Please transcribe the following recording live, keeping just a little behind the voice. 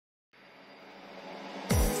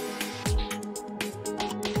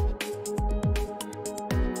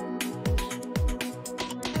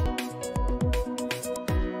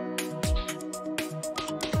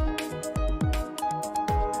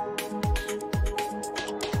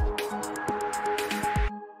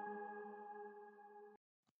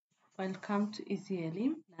Welcome to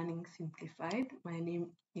EasyElimu Learning Simplified. My name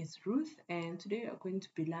is Ruth, and today we are going to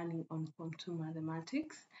be learning on Form 2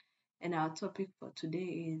 Mathematics. And our topic for today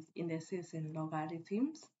is Indices and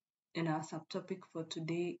Logarithms. And our subtopic for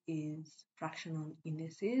today is fractional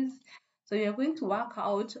indices. So we are going to work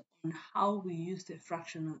out on how we use the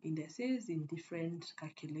fractional indices in different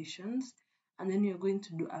calculations. And then we are going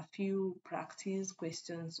to do a few practice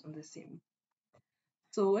questions on the same.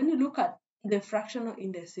 So when you look at the fractional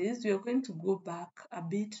indices, we are going to go back a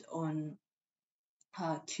bit on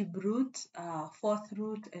cube root, fourth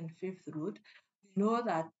root, and fifth root. We know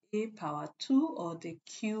that a power 2 or the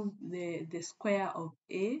cube, the square of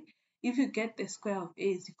a, if you get the square of a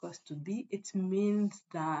is equals to b, it means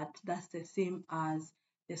that that's the same as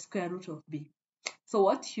the square root of b. So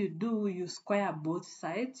what you do, you square both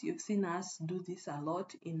sides. You've seen us do this a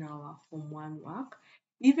lot in our Form 1 work.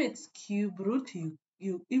 If it's cube root,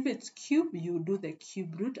 if it's cube, you do the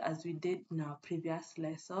cube root as we did in our previous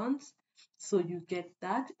lessons. So you get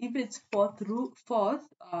that. If it's fourth,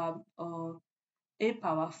 or a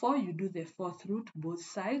power 4, you do the fourth root both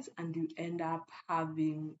sides, and you end up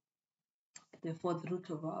having the fourth root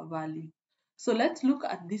of our value. So let's look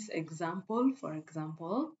at this example. For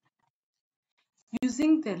example,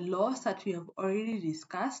 using the laws that we have already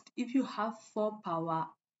discussed, if you have 4 power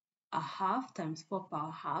a half times 4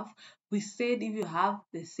 power half, we said if you have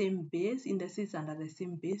the same base, indices under the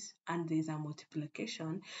same base, and there's a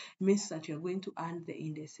multiplication, means that you're going to add the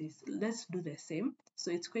indices. Let's do the same. So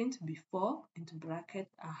it's going to be 4 into bracket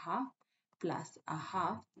a half plus a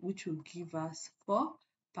half, which will give us 4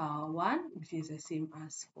 power 1, which is the same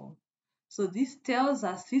as 4. So this tells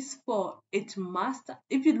us this 4, it must,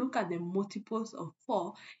 if you look at the multiples of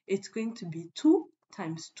 4, it's going to be 2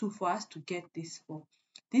 times 2 for us to get this 4.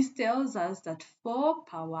 This tells us that 4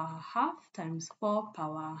 power half times 4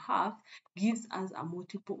 power half gives us a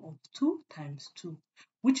multiple of 2 times 2,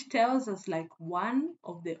 which tells us like one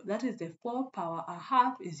of the, that is the 4 power a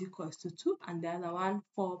half is equals to 2, and the other one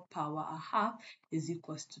 4 power a half is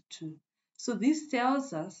equals to 2. So this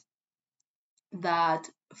tells us that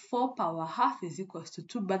 4 power half is equals to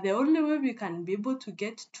 2, but the only way we can be able to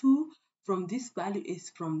get 2 from this value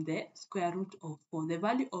is from the square root of 4. The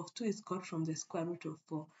value of 2 is got from the square root of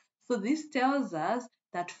 4. So this tells us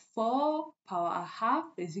that 4 power half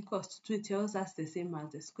is equals to 2. It tells us the same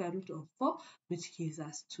as the square root of 4, which gives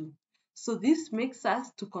us 2. So this makes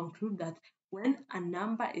us to conclude that when a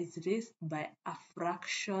number is raised by a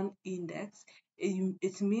fraction index,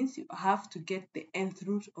 it means you have to get the nth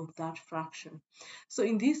root of that fraction. So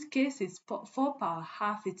in this case, it's 4 power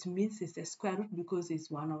half, it means it's the square root because it's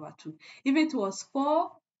 1 over 2. If it was 4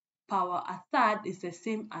 power a third, it's the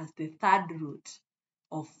same as the third root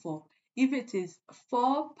of 4. If it is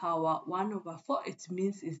 4 power 1 over 4, it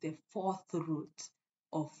means it's the fourth root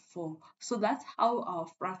of 4. So that's how our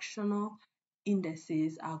fractional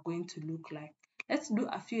indices are going to look like. Let's do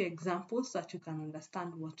a few examples so that you can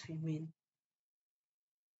understand what we mean.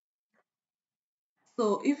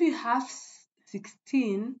 So if you have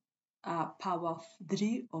 16 power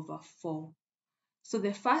 3 over 4, so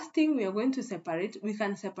the first thing we are going to separate, we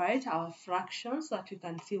can separate our fractions so that you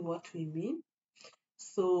can see what we mean.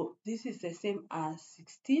 So this is the same as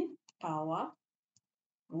 16 power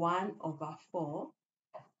 1 over 4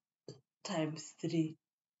 times 3.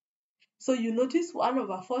 So you notice 1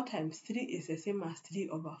 over 4 times 3 is the same as 3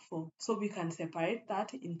 over 4. So we can separate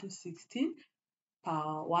that into 16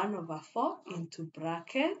 power 1 over 4 into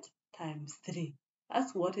bracket times 3.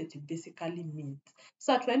 That's what it basically means.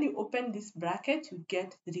 So that when you open this bracket, you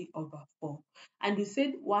get 3 over 4. And we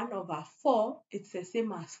said 1 over 4, it's the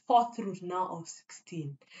same as fourth root now of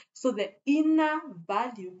 16. So the inner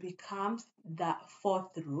value becomes the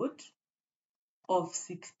fourth root of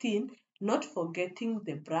 16, not forgetting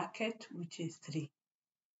the bracket, which is 3.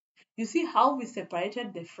 You see how we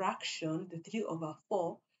separated the fraction, the 3 over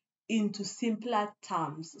 4, into simpler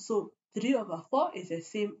terms. So 3 over 4 is the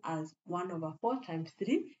same as 1 over 4 times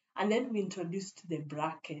 3, and then we introduced the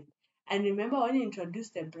bracket. And remember, when you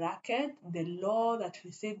introduce the bracket, the law that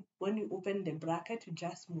we said when you open the bracket, you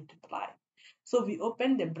just multiply. So we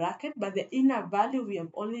open the bracket, but the inner value we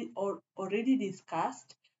have already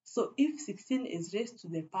discussed. So if 16 is raised to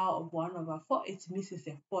the power of 1 over 4, it means it's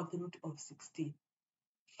the fourth root of 16.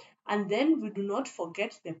 And then we do not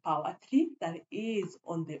forget the power 3 that is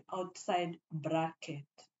on the outside bracket.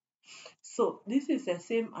 So this is the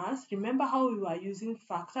same as, remember how we were using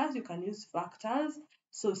factors? You can use factors.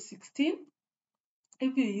 So 16,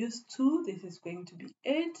 if you use 2, this is going to be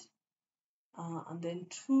 8, and then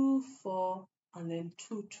 2, 4, and then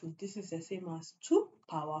 2, 2. This is the same as 2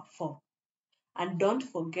 power 4. And don't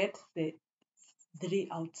forget the 3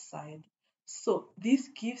 outside. So this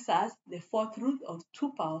gives us the fourth root of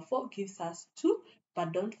 2 power 4 gives us 2,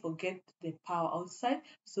 but don't forget the power outside.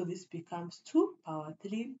 So this becomes 2 power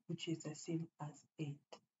 3, which is the same as 8.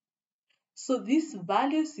 So this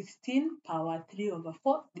value 16 power 3 over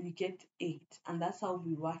 4, we get 8, and that's how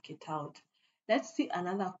we work it out. Let's see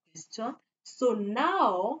another question. So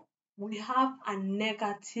now we have a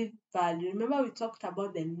negative value. Remember we talked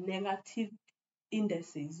about the negative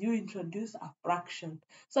indices. You introduce a fraction.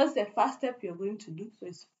 So that's the first step you're going to do. So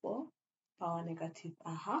it's 4 power negative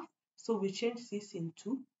a half. So we change this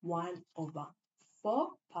into 1 over 4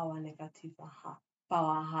 power negative a half.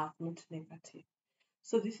 Power a half, not negative.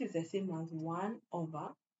 So this is the same as 1 over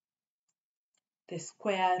the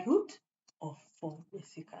square root of 4,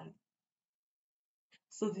 basically.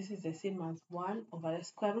 So this is the same as 1 over the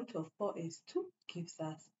square root of 4 is 2, gives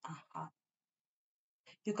us a half.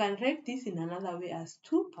 You can write this in another way as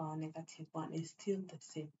 2 power negative 1 is still the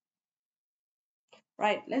same.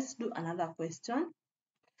 Right, let's do another question.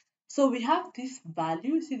 So we have this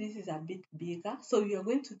value. See, this is a bit bigger. So we are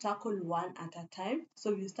going to tackle one at a time.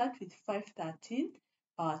 So we start with 513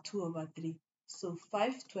 power 2 over 3. So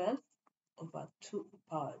 512 over 2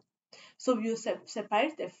 power. So you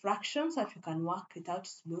separate the fractions so that you can work it out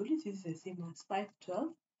slowly. This is the same as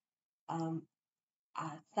 512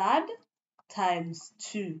 a third times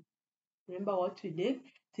 2. Remember what we did?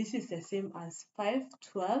 This is the same as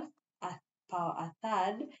 512 a power a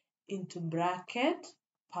third into bracket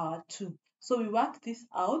power 2. So we work this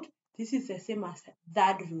out. This is the same as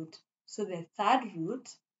third root. So the third root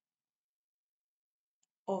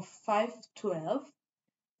of 512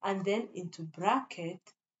 and then into bracket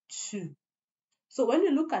 2. So when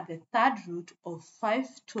you look at the third root of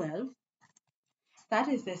 512, that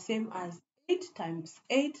is the same as 8 times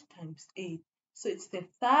 8 times 8. So it's the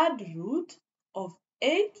third root of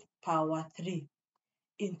 8 power 3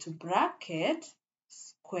 into bracket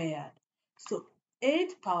squared. So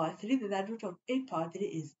 8 power 3, the third root of 8 power 3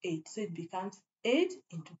 is 8. So it becomes 8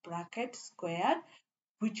 into bracket squared,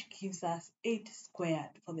 which gives us 8 squared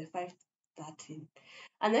for the 513.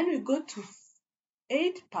 And then we go to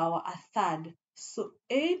 8 power a third. So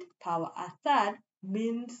 8 power a third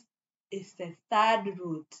means it's the third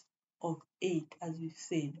root of 8, as we've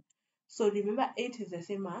said. So remember 8 is the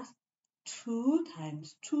same as 2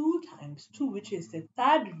 times 2 times 2, which is the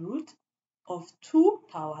third root of 2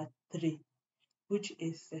 power 3, which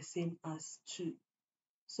is the same as 2.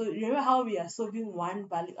 So remember how we are solving one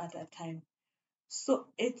value at a time. So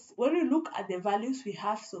it's when we look at the values we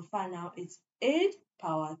have so far now, it's 8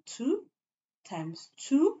 power 2 times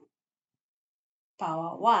 2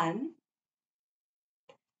 power 1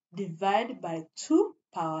 divided by 2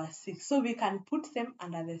 power 6. So we can put them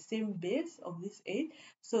under the same base of this 8.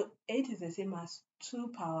 So 8 is the same as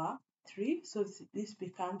 2 power 3. So this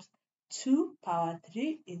becomes 2 power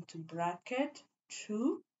 3 into bracket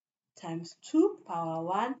 2 times 2 power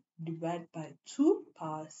 1 divided by 2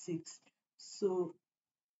 power 6. So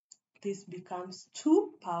this becomes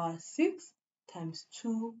 2 power 6 times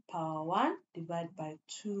 2 power 1 divided by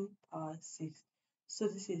 2 power 6. So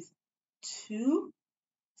this is 2,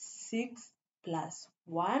 6 plus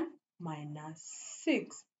 1 minus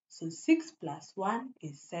 6. So 6 plus 1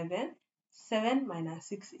 is 7. 7 minus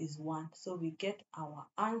 6 is 1. So we get our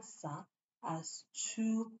answer as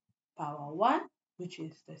 2 power 1, which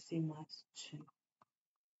is the same as 2.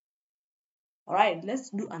 Alright, let's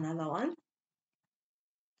do another one.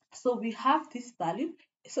 So we have this value.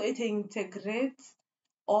 So it integrates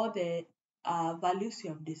all the values we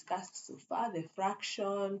have discussed so far, the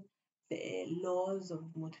fraction, the laws of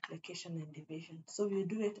multiplication and division. So we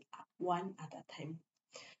do it one at a time.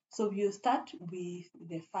 So we start with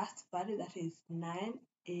the first value, that is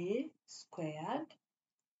 9a squared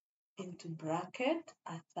into bracket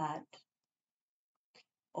a third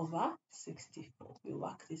over 64. We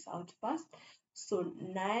work this out first. So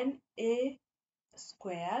 9a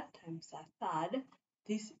squared times a third,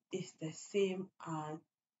 this is the same as,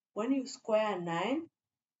 when you square 9,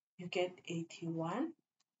 you get 81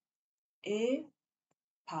 a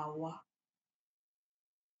power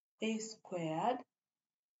a squared.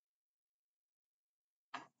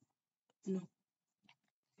 No,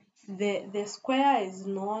 the square is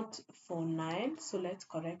not for 9, so let's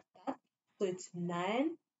correct that. So it's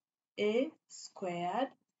 9a squared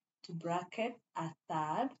to bracket a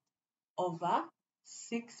third over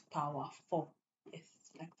 6 power 4. Yes,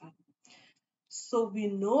 like that. So we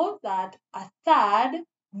know that a third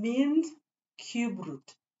means cube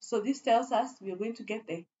root. So this tells us we are going to get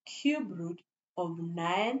the cube root of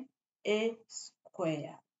 9a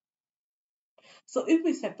squared. So if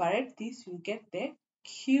we separate this, we get the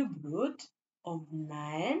cube root of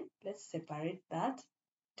 9, let's separate that,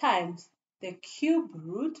 times the cube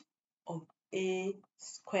root of a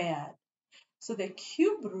squared. So the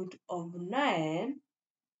cube root of 9,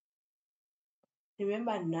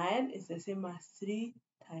 remember 9 is the same as 3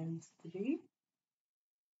 times 3.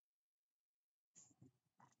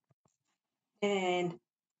 And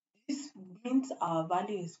this means our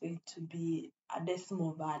value is going to be a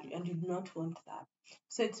decimal value, and you do not want that.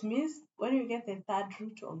 So it means when we get the third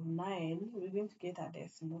root of 9, we're going to get a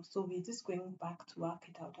decimal. So we're just going back to work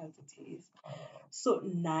it out as it is. So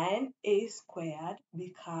 9a squared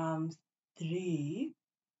becomes 3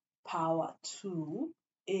 power 2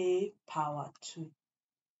 a power 2.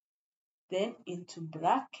 Then into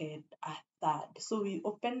bracket a third. So we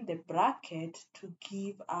open the bracket to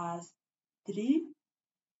give us 3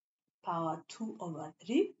 power 2 over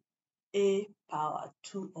 3 a power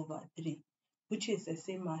 2 over 3, which is the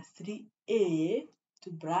same as 3a to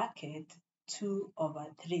bracket 2 over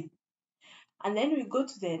 3. And then we go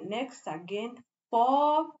to the next again,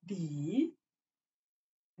 4b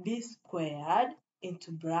squared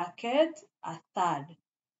into bracket a third.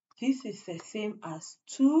 This is the same as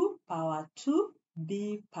 2 power 2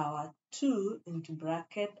 b power 2 into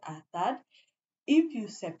bracket a third. If you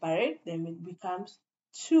separate them, it becomes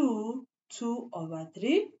 2 over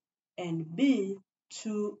 3 and b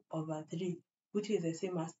 2 over 3, which is the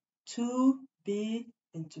same as 2b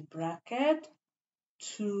into bracket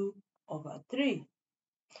 2 over 3.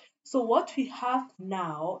 So what we have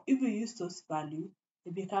now, if we use those values,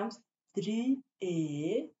 it becomes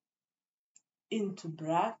 3a into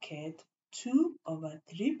bracket 2 over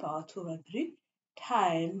 3 power 2 over 3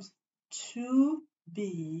 times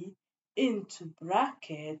 2b into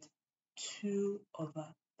bracket 2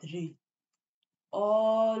 over 3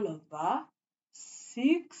 all over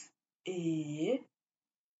 6a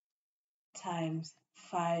times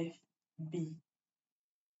 5b.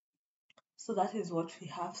 So that is what we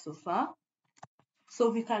have so far.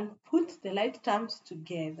 So we can put the like terms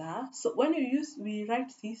together. So when we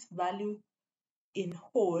write this value in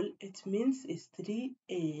whole, it means it's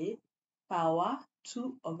 3a power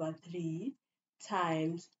 2 over 3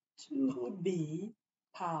 times 2b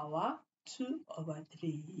power 2 over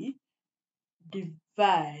 3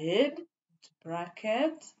 divide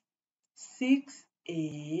bracket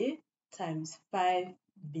 6a times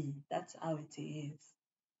 5b. That's how it is.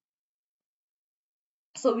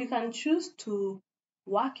 So we can choose to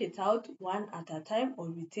work it out one at a time,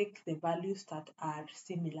 or we take the values that are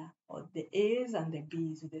similar, or the a's and the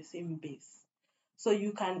b's with the same base. So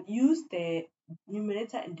you can use the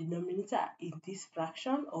numerator and denominator in this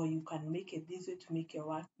fraction, or you can make it this way to make your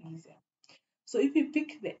work easier. So if you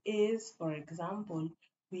pick the a's, for example,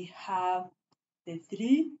 we have the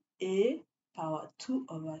 3a power 2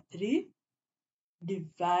 over 3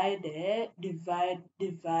 divided by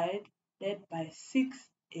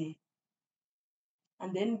 6a.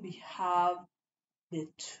 And then we have the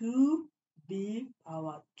 2b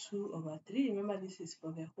power 2 over 3. Remember, this is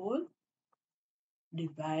for the whole,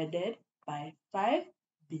 divided by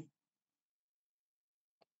 5b.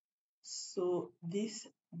 So this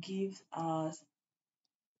gives us,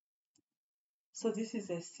 so this is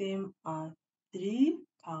the same as 3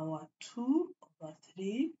 power 2 over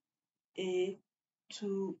 3 a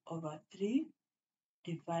 2 over 3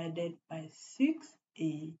 divided by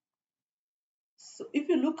 6a. So if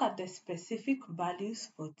you look at the specific values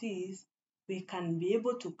for this, we can be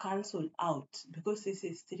able to cancel out, because this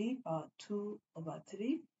is 3 power 2 over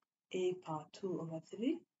 3 a power 2 over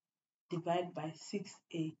 3 divided by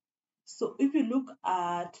 6a. So if you look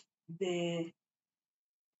at the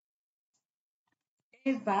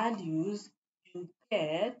a values, you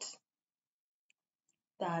get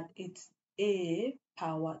that it's a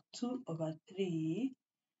power 2 over 3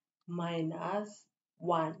 minus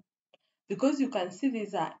 1. Because you can see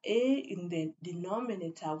these are a in the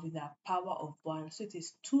denominator with a power of 1. So it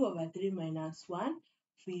is 2 over 3 minus 1.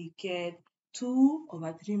 We get 2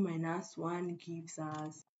 over 3 minus 1 gives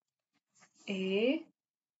us a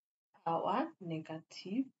power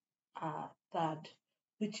negative third,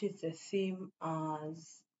 which is the same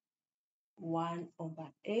as 1 over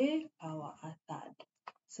a power a third.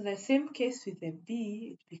 So the same case with the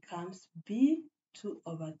b, it becomes b 2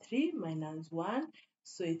 over 3 minus 1.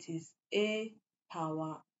 So it is a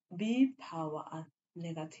power b power a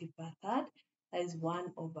negative a third. That is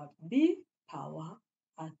 1 over b power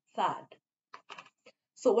a third.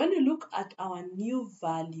 So when you look at our new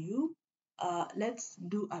value, let's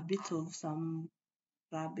do a bit of some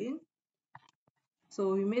grabbing.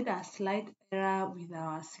 So we made a slight error with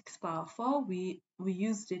our 6 power 4. We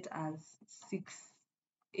used it as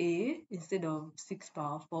 6a instead of 6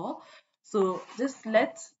 power 4. So just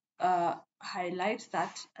let's highlight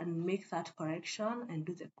that and make that correction and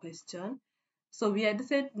do the question. So we had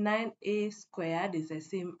said 9a squared is the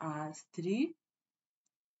same as 3a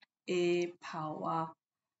power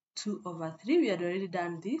 2 over 3. We had already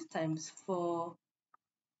done this times 4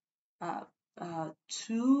 uh,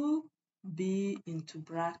 2b into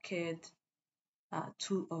bracket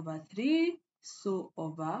 2 over 3, so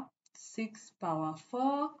over 6 power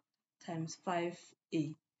 4 times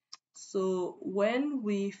 5a. So when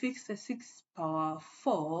we fix the 6 power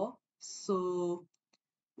 4, so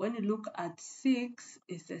when you look at 6,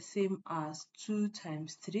 it's the same as 2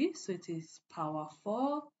 times 3, so it is power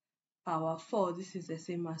 4 power 4. This is the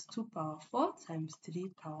same as 2 power 4 times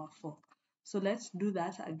 3 power 4. So let's do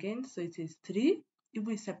that again. So it is 3. If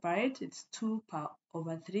we separate, it's 2 power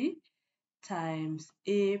over 3 times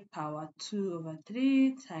a power 2 over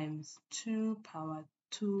 3 times 2 power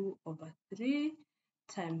 2 over 3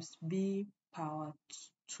 times b power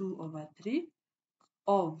 2 over 3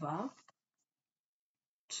 over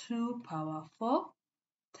 2 power 4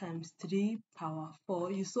 times 3 power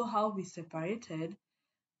 4. You saw how we separated.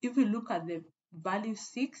 If we look at the value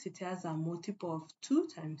 6, it has a multiple of 2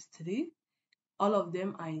 times 3. All of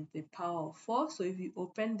them are in the power of 4. So if you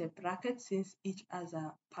open the bracket, since each has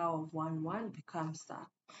a power of 1 becomes that.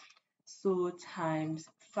 So times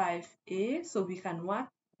 5a. So we can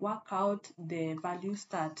work out the values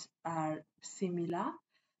that are similar.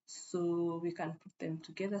 So we can put them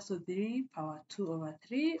together. So 3 power 2 over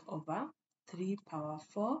 3 over 3 power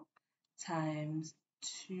 4 times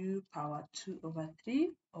 2 power 2 over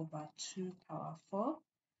 3 over 2 power 4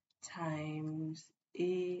 times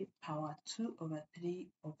a power 2 over 3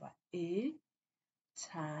 over a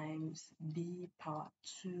times b power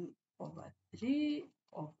 2 over 3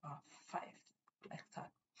 over 5, like that.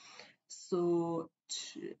 So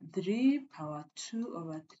 3 power 2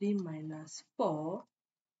 over 3 minus 4,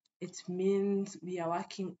 it means we are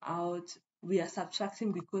working out, we are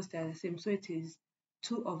subtracting because they are the same. So it is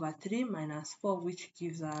 2 over 3 minus 4, which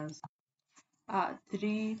gives us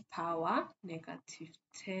 3 power negative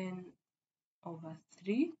 10 over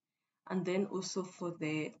 3. And then also for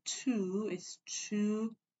the 2, it's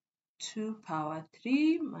 2 power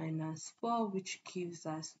 3 minus 4, which gives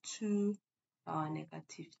us 2 power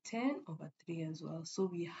negative 10 over 3 as well. So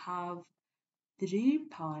we have 3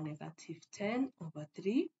 power negative 10 over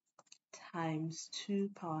 3 times 2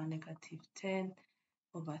 power negative 10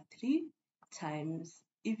 over 3 times,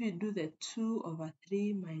 if you do the 2 over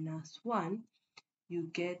 3 minus 1, you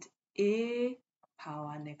get a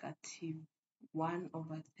power negative 1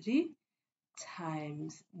 over 3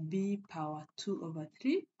 times b power 2 over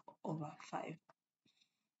 3 over 5.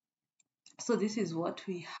 So this is what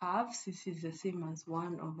we have. This is the same as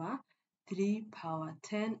 1 over 3 power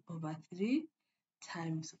 10 over 3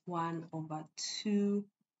 times 1 over 2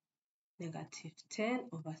 negative 10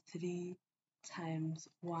 over 3 times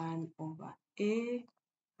 1 over a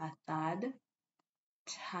third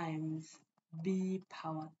times b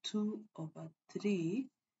power 2 over 3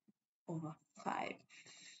 over 5.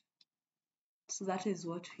 So that is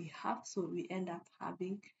what we have. So we end up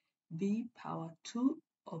having b power 2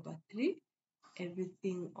 over 3,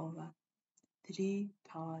 everything over 3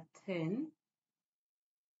 power 10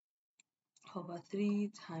 over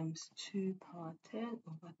 3 times 2 power 10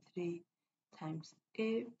 over 3 times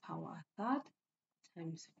a power third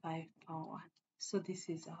times 5 power 1. So this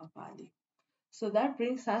is our value. So that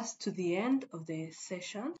brings us to the end of the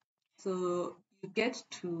session. So you get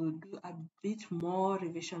to do a bit more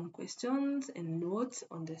revision questions and notes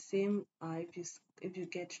on the same if you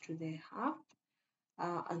get to the half.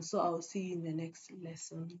 And so I'll see you in the next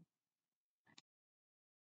lesson.